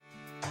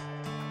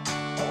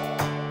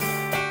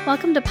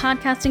welcome to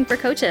Podcasting for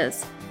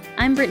Coaches.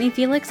 I'm Brittany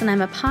Felix, and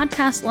I'm a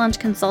podcast launch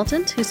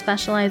consultant who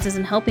specializes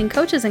in helping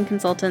coaches and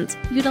consultants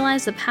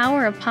utilize the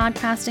power of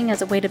podcasting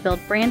as a way to build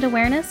brand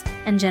awareness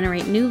and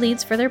generate new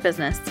leads for their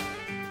business.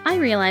 I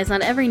realize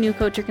not every new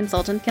coach or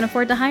consultant can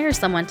afford to hire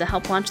someone to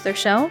help launch their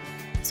show,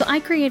 so I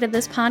created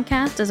this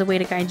podcast as a way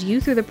to guide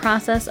you through the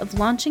process of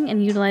launching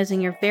and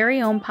utilizing your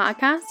very own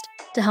podcast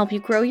to help you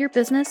grow your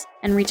business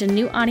and reach a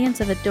new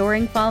audience of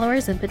adoring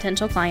followers and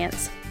potential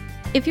clients.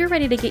 If you're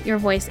ready to get your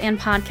voice and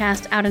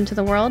podcast out into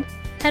the world,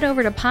 head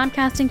over to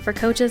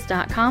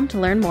podcastingforcoaches.com to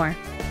learn more.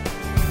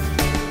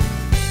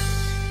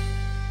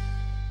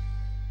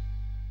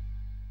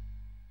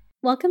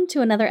 Welcome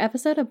to another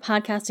episode of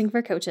Podcasting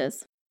for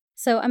Coaches.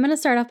 So I'm going to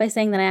start off by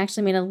saying that I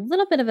actually made a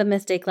little bit of a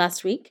mistake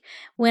last week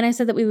when I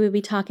said that we would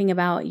be talking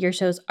about your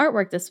show's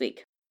artwork this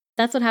week.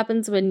 That's what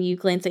happens when you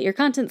glance at your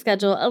content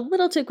schedule a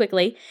little too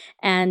quickly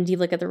and you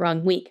look at the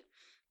wrong week.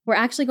 We're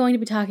actually going to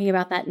be talking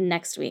about that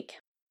next week.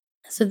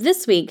 So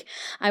this week,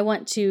 I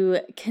want to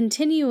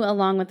continue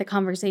along with the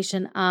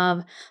conversation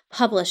of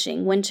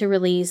publishing, when to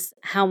release,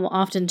 how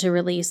often to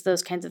release,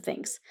 those kinds of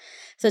things.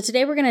 So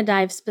today we're going to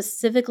dive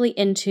specifically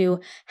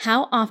into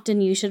how often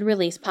you should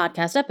release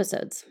podcast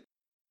episodes.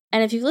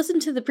 And if you've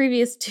listened to the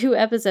previous 2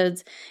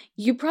 episodes,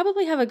 you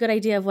probably have a good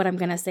idea of what I'm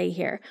going to say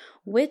here,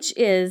 which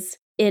is,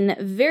 in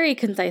very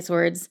concise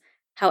words,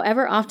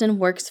 however often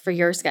works for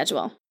your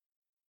schedule.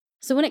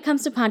 So when it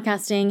comes to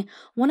podcasting,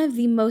 one of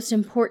the most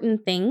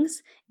important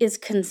things is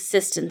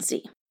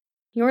consistency.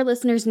 Your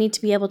listeners need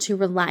to be able to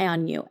rely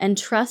on you and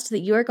trust that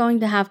you are going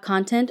to have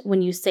content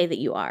when you say that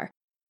you are.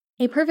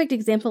 A perfect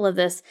example of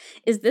this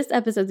is this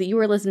episode that you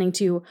are listening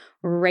to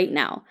right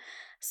now.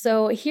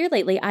 So here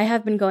lately, I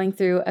have been going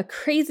through a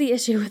crazy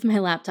issue with my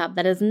laptop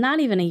that is not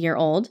even a year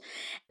old.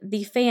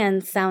 The fan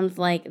sounds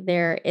like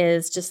there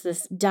is just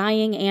this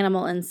dying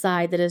animal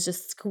inside that is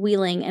just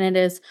squealing, and it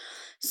is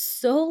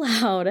so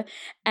loud,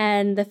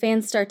 and the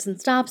fan starts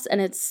and stops, and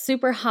it's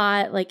super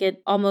hot. Like,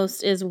 it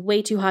almost is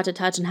way too hot to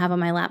touch and have on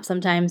my lap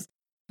sometimes.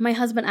 My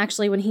husband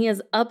actually, when he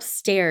is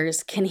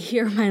upstairs, can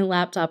hear my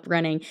laptop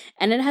running,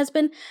 and it has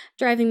been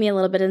driving me a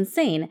little bit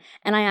insane.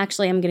 And I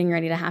actually am getting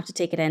ready to have to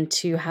take it in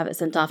to have it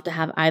sent off to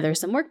have either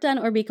some work done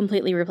or be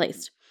completely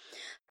replaced.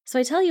 So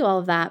I tell you all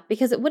of that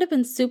because it would have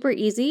been super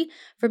easy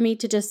for me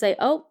to just say,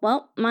 oh,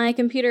 well, my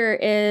computer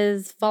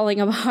is falling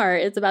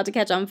apart. It's about to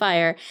catch on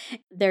fire.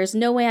 There's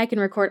no way I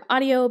can record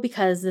audio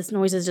because this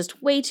noise is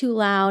just way too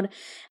loud.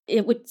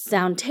 It would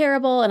sound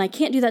terrible, and I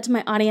can't do that to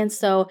my audience.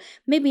 So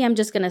maybe I'm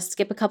just going to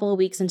skip a couple of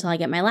weeks until I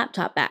get my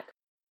laptop back.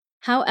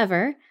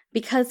 However,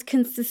 because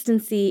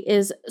consistency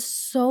is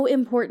so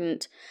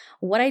important,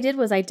 what I did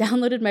was I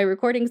downloaded my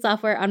recording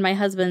software on my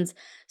husband's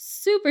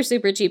super,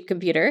 super cheap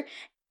computer.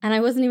 And I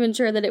wasn't even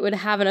sure that it would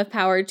have enough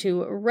power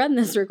to run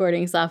this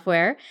recording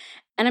software.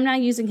 And I'm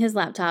not using his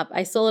laptop.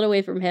 I stole it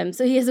away from him,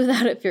 so he is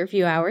without it for a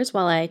few hours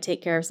while I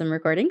take care of some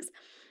recordings.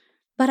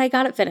 But I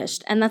got it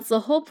finished. And that's the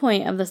whole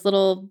point of this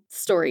little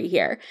story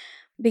here,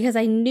 because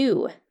I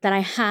knew that I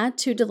had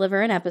to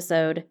deliver an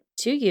episode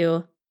to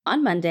you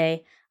on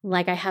Monday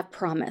like I have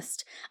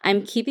promised.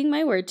 I'm keeping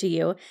my word to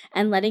you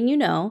and letting you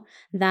know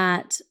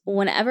that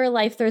whenever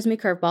life throws me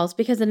curveballs,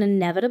 because it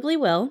inevitably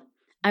will,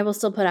 I will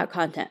still put out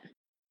content.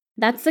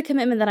 That's the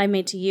commitment that I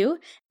made to you,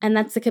 and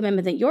that's the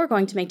commitment that you're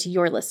going to make to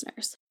your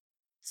listeners.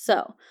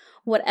 So,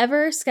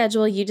 whatever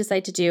schedule you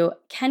decide to do,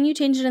 can you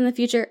change it in the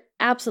future?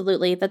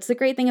 Absolutely. That's the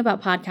great thing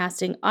about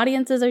podcasting.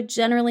 Audiences are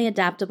generally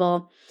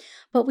adaptable,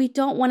 but we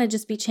don't want to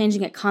just be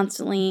changing it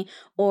constantly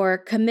or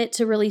commit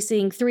to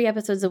releasing 3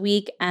 episodes a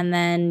week, and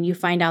then you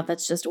find out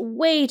that's just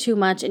way too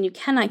much and you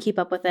cannot keep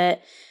up with it.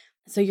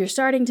 So you're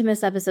starting to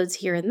miss episodes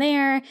here and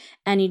there,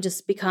 and you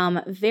just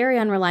become very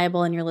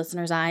unreliable in your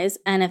listeners' eyes.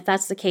 And if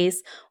that's the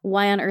case,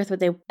 why on earth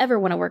would they ever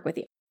want to work with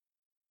you?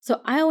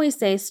 So I always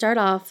say start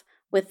off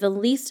with the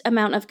least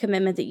amount of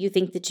commitment that you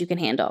think that you can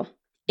handle.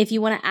 If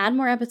you want to add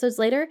more episodes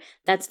later,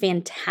 that's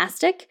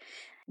fantastic.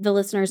 The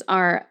listeners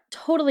are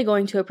totally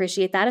going to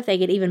appreciate that if they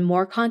get even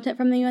more content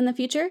from you in the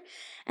future.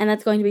 And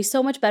that's going to be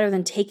so much better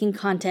than taking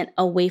content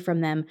away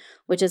from them,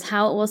 which is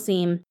how it will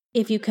seem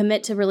if you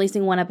commit to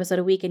releasing 1 episode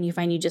a week and you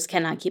find you just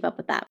cannot keep up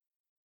with that.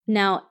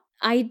 Now,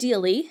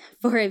 ideally,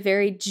 for a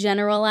very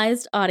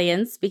generalized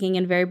audience, speaking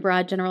in very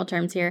broad general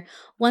terms here,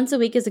 once a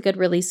week is a good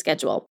release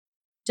schedule.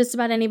 Just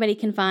about anybody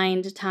can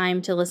find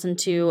time to listen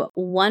to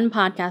 1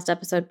 podcast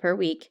episode per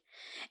week,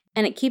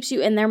 and it keeps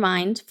you in their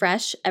mind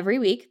fresh every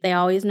week. They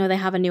always know they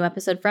have a new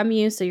episode from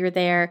you, so you're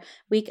there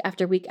week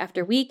after week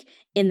after week,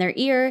 in their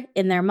ear,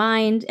 in their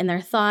mind, in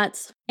their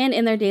thoughts, and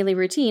in their daily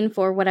routine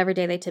for whatever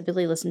day they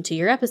typically listen to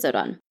your episode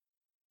on.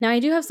 Now, I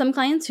do have some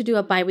clients who do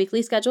a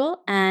bi-weekly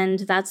schedule, and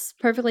that's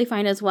perfectly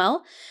fine as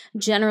well.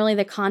 Generally,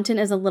 the content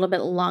is a little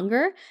bit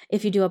longer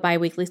if you do a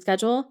bi-weekly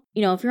schedule.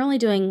 You know, if you're only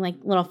doing like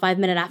little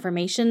 5-minute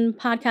affirmation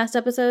podcast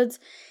episodes,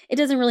 it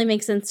doesn't really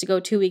make sense to go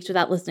 2 weeks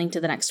without listening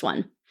to the next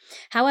one.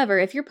 However,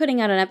 if you're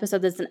putting out an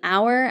episode that's an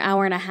hour,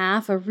 hour and a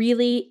half, a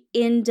really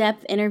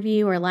in-depth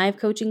interview or live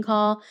coaching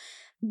call,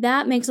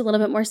 that makes a little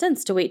bit more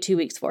sense to wait 2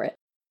 weeks for it.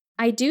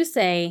 I do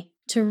say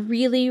to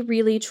really,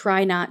 really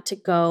try not to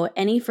go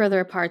any further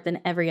apart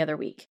than every other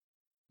week.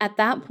 At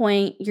that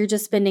point, you're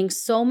just spending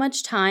so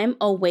much time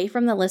away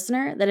from the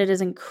listener that it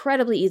is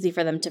incredibly easy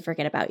for them to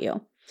forget about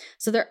you.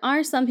 So there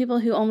are some people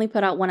who only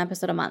put out one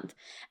episode a month.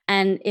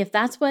 And if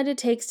that's what it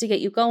takes to get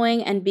you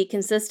going and be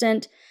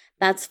consistent,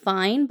 that's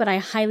fine. But I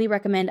highly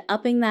recommend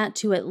upping that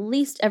to at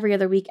least every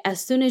other week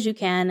as soon as you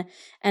can,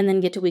 and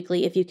then get to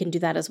weekly if you can do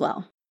that as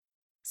well.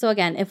 So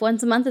again, if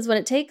once a month is what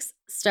it takes,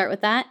 start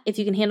with that. If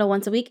you can handle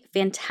once a week,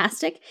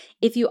 fantastic.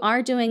 If you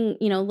are doing,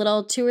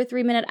 little 2 or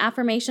 3 minute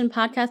affirmation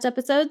podcast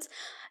episodes,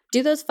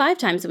 do those 5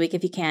 times a week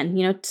if you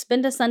can.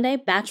 Spend a Sunday,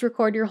 batch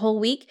record your whole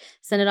week,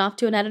 send it off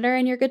to an editor,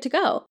 and you're good to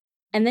go.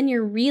 And then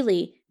you're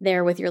really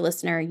there with your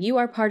listener. You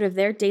are part of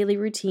their daily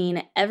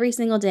routine every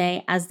single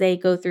day as they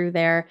go through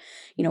their,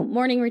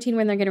 morning routine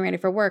when they're getting ready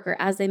for work, or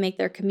as they make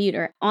their commute,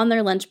 or on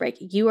their lunch break.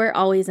 You are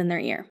always in their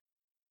ear.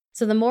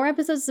 So the more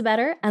episodes, the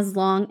better, as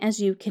long as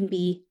you can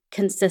be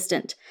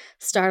consistent.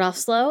 Start off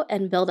slow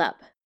and build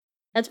up.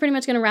 That's pretty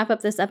much going to wrap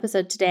up this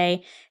episode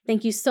today.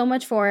 Thank you so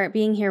much for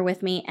being here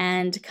with me,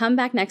 and come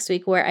back next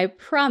week where I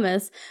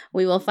promise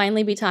we will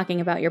finally be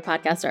talking about your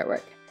podcast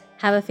artwork.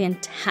 Have a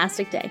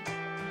fantastic day.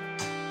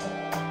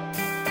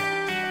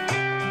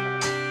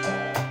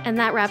 And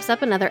that wraps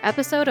up another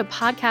episode of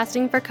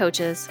Podcasting for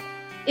Coaches.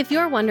 If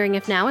you're wondering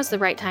if now is the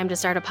right time to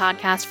start a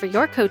podcast for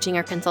your coaching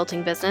or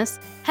consulting business,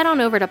 head on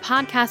over to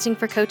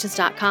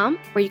podcastingforcoaches.com,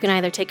 where you can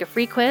either take a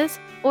free quiz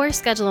or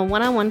schedule a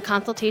one-on-one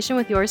consultation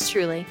with yours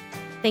truly.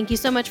 Thank you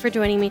so much for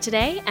joining me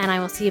today, and I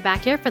will see you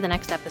back here for the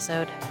next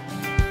episode.